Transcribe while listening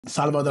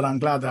Salvador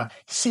Anglada,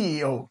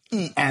 CEO,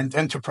 E and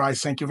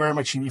Enterprise. Thank you very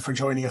much, Amy, for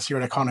joining us here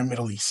at Economy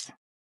Middle East.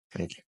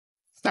 Thank you.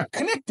 Now,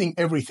 connecting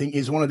everything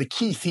is one of the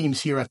key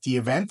themes here at the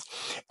event.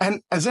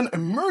 And as an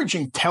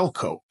emerging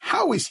telco,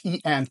 how is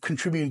E and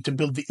contributing to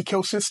build the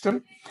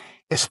ecosystem?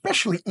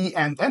 Especially E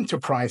and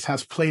Enterprise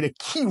has played a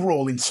key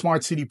role in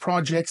smart city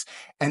projects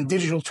and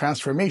digital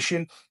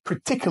transformation,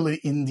 particularly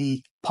in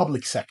the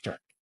public sector.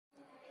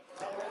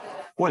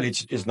 Well,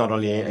 it's not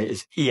only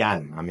it's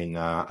EAN.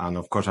 And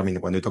of course,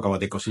 when we talk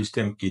about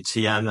ecosystem, it's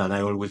EAN, and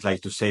I always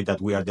like to say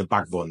that we are the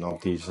backbone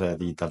of this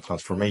digital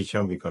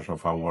transformation because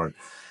of our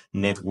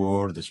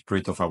network, the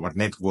spirit of our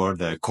network,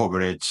 the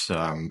coverage,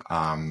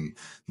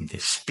 the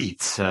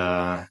speeds.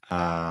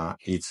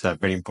 It's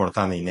very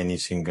important in any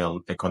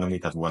single economy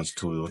that wants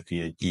to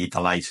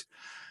digitalize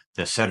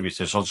the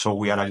services. Also,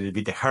 we are a little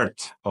bit the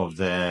heart of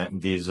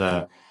this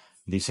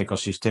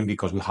ecosystem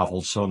because we have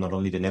also not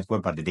only the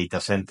network but the data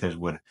centers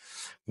where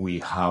we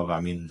have,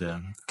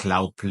 the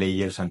cloud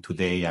players, and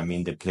today,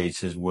 the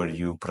places where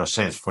you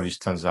process, for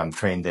instance, and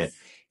train the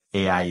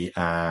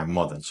AI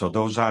model. So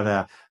those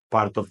are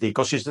part of the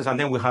ecosystems. And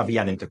then we have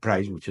EAN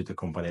Enterprise, which is the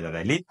company that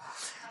I lead,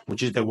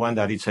 which is the one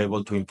that is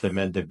able to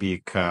implement the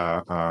big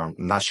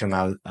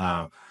national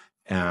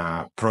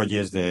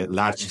projects, the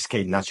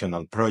large-scale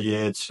national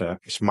projects,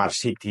 smart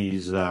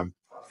cities.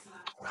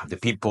 We have the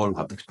people, we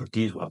have the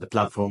expertise, we have the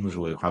platforms,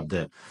 we have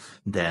the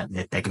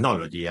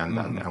technology,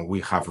 and we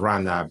have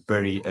run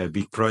very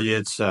big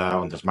projects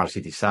on the smart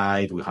city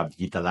side. We have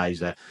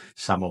digitalized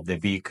some of the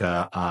big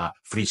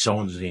free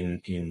zones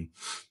in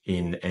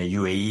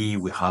UAE.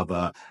 We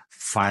have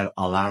fire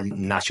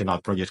alarm national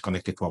projects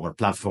connected to our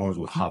platforms.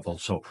 We have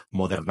also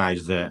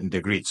modernized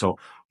the grid. So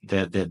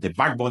the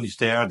backbone is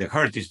there, the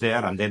heart is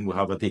there, and then we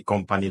have the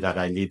company that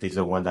I lead is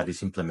the one that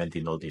is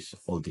implementing all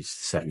these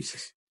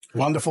services.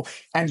 Wonderful.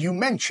 And you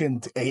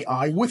mentioned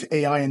AI. With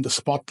AI in the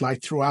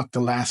spotlight throughout the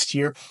last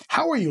year,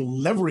 how are you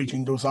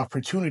leveraging those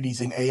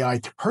opportunities in AI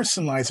to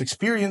personalize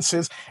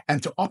experiences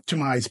and to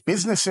optimize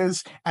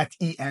businesses at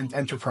E and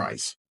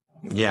Enterprise?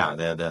 Yeah,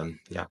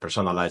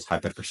 personalized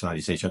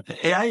hyper-personalization.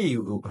 AI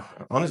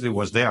honestly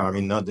was there.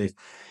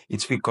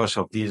 It's because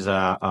of this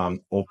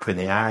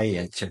OpenAI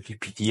and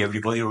ChatGPT.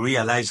 Everybody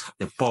realized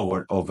the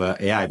power of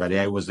AI, but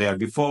AI was there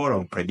before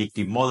on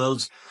predictive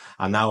models,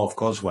 and now, of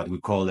course, what we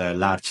call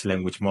large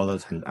language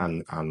models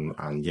and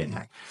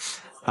Gen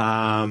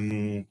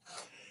AI.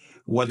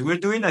 What we're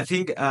doing, I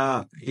think,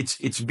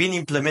 it's been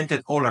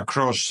implemented all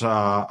across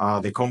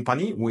the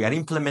company. We are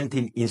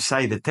implementing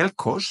inside the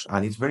telcos,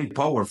 and it's very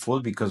powerful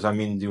because,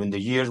 during the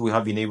years, we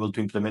have been able to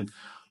implement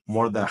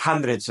more than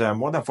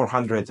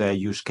 400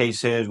 use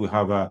cases. We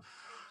have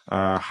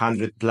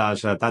 100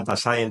 plus data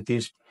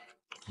scientists.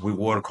 We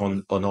work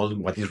on all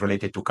what is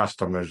related to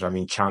customers.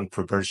 Churn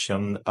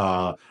prevention,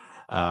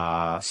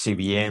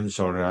 CVMs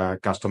or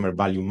customer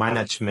value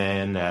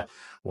management,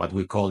 what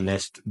we call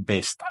next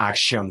best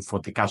action for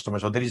the customer.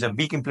 So there is a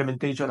big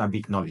implementation, a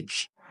big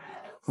knowledge.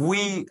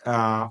 We,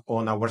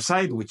 on our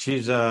side, which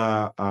is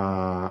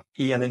EAN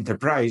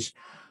Enterprise,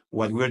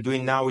 what we're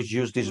doing now is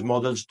use these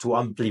models to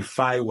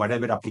amplify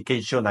whatever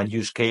application and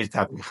use case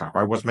that we have.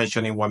 I was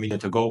mentioning 1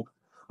 minute ago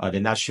the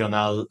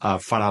national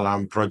fire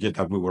alarm project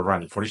that we were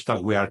running. For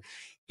instance, we are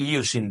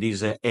using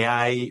this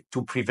AI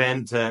to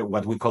prevent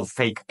what we call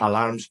fake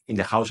alarms in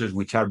the houses,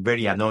 which are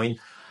very annoying.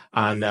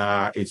 And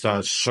it's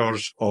a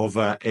source of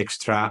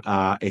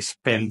extra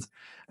spend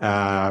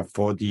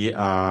for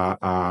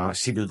the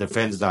civil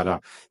defense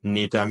that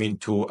need,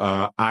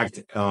 to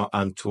act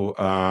and to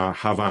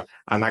have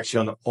an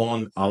action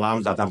on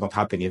alarms that are not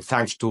happening.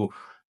 Thanks to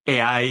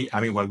AI,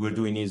 what we're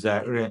doing is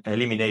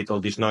eliminate all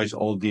this noise,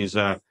 all these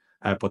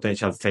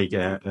potential fake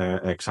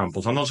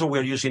examples. And also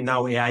we're using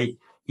now AI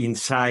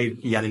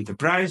inside EAN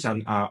Enterprise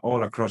and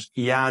all across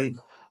EAN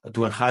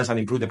to enhance and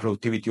improve the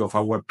productivity of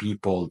our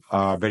people.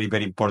 Very,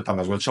 very important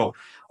as well. So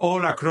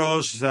all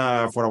across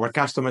for our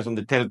customers on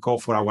the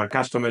telco, for our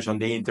customers on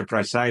the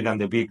enterprise side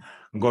and the big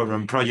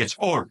government projects,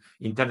 or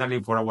internally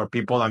for our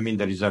people,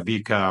 there is a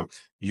big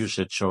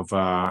usage of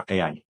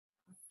AI.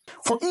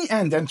 For E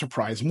and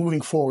Enterprise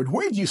moving forward,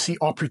 where do you see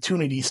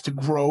opportunities to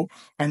grow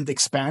and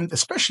expand,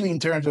 especially in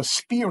terms of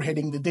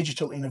spearheading the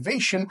digital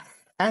innovation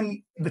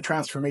and the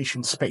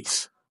transformation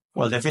space?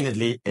 Well,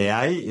 definitely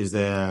AI is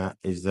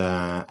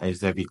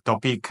the big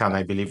topic, and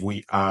I believe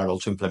we are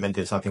also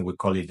implementing something we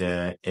call it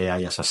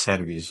AI as a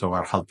service. So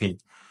we're helping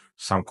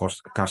some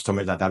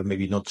customers that are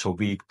maybe not so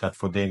big, that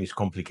for them it's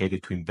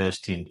complicated to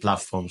invest in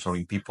platforms or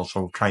in people.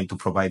 So trying to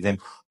provide them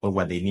all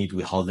what they need,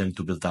 we help them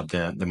to build up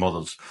the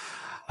models.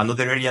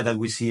 Another area that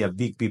we see a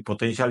big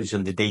potential is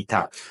in the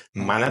data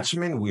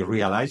management. We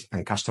realize,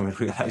 and customers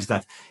realize,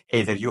 that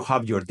either you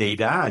have your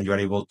data and you are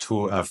able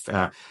to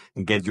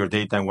get your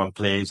data in one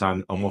place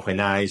and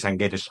homogenize and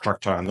get a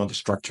structured and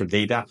non-structured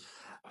data,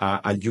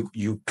 and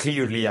you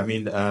clearly,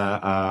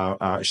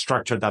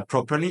 structure that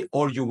properly,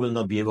 or you will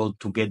not be able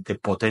to get the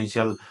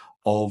potential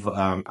of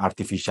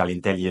artificial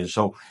intelligence.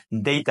 So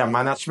data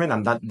management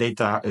and that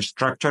data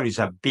structure is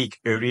a big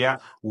area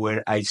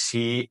where I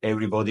see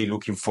everybody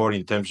looking for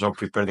in terms of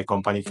prepare the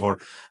company for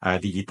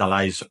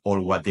digitalize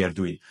all what they are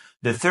doing.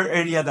 The third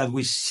area that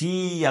we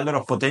see a lot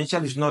of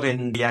potential is not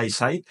in the AI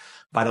side,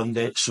 but on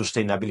the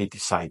sustainability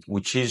side,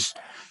 which is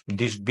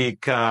this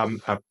big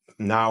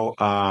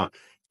now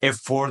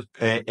effort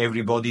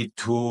everybody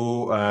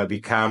to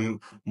become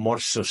more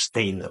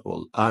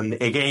sustainable. And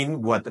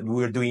again, what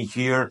we're doing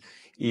here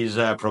is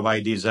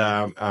provide this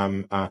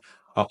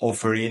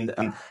offering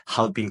and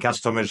helping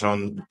customers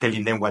on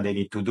telling them what they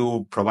need to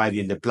do,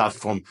 providing the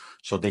platform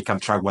so they can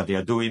track what they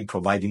are doing,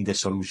 providing the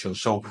solution.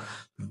 So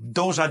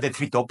those are the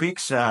three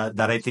topics that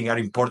I think are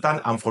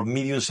important. And for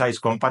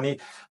medium-sized company,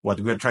 what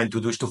we're trying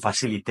to do is to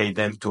facilitate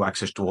them to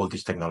access to all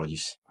these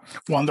technologies.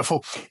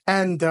 Wonderful.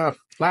 And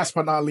last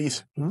but not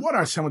least, what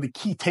are some of the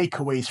key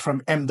takeaways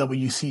from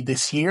MWC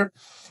this year?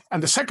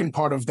 And the second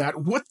part of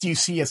that, what do you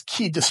see as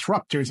key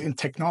disruptors in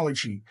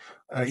technology,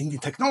 in the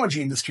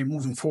technology industry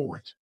moving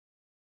forward?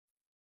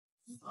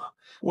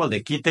 Well,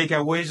 the key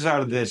takeaways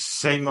are the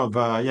same of,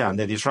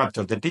 the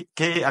disruptor.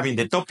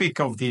 The topic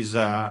of this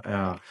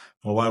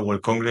Mobile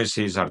World Congress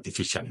is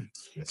artificial.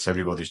 Yes,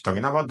 everybody's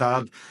talking about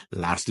that.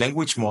 Large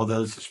language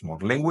models, small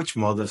language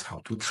models, how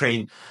to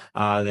train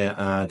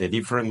the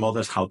different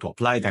models, how to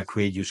apply and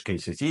create use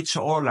cases. It's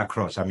all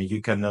across.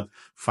 You cannot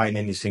find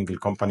any single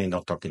company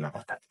not talking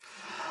about that.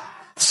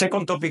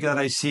 Second topic that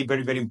I see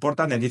very, very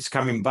important, and it's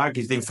coming back,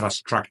 is the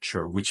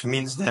infrastructure, which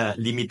means the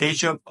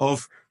limitation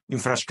of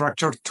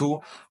infrastructure to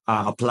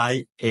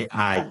apply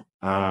AI,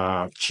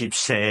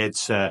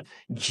 chipsets,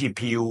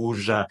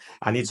 GPUs,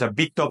 and it's a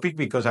big topic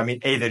because,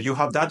 either you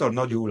have that or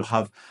not, you will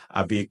have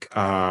a big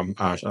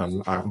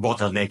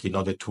bottleneck in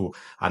order to,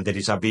 and there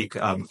is a big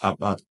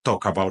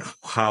talk about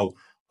how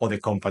other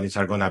companies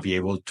are going to be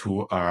able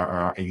to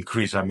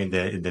increase,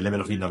 the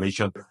level of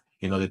innovation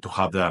in order to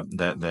have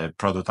the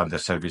product and the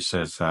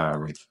services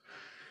ready.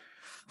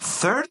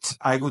 Third,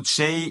 I would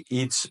say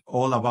it's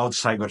all about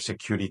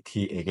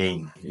cybersecurity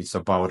again. It's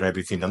about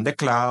everything on the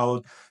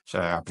cloud,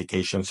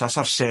 applications as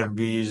a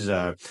service,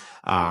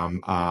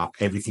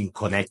 everything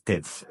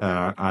connected.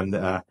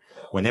 And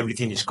when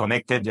everything is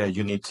connected,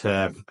 you need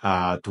to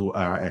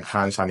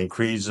enhance and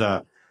increase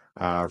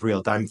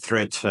real-time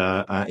threat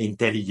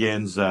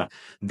intelligence,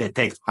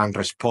 detect and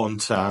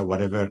respond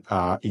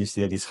whatever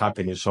incident is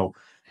happening. So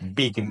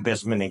big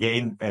investment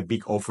again, a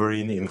big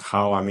offering in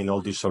how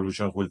all these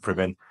solutions will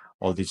prevent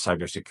all these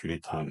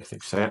cybersecurity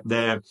things.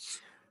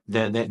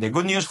 The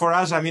good news for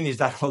us, is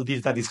that all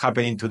this that is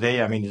happening today,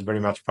 is very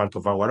much part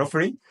of our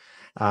offering.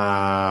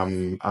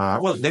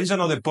 Well, there is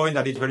another point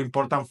that is very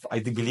important, I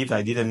believe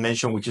I didn't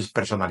mention, which is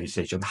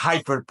personalization,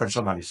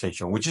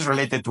 hyper-personalization, which is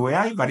related to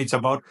AI, but it's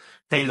about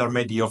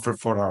tailor-made the offer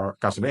for our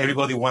customer.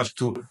 Everybody wants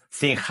to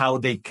think how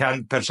they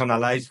can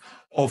personalize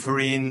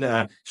offering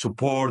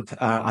support,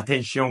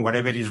 attention,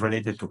 whatever is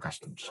related to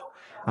customers.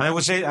 And I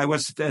was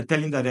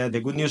telling that the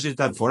good news is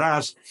that for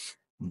us,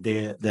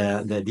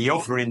 the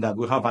offering that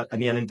we have at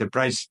an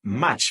enterprise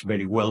match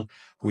very well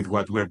with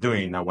what we're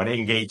doing. Our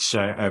Engage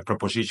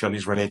proposition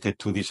is related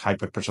to this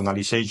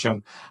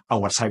hyper-personalization,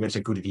 our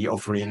cybersecurity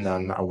offering,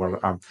 and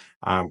our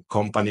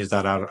companies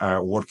that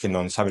are working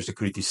on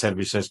cybersecurity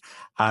services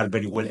are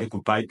very well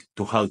equipped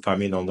to help,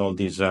 on all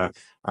these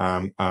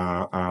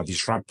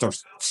disruptor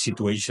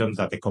situations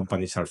that the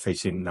companies are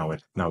facing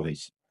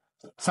nowadays.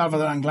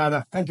 Salvador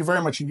Anglada, thank you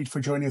very much indeed for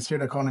joining us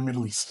here at Econ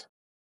Middle East.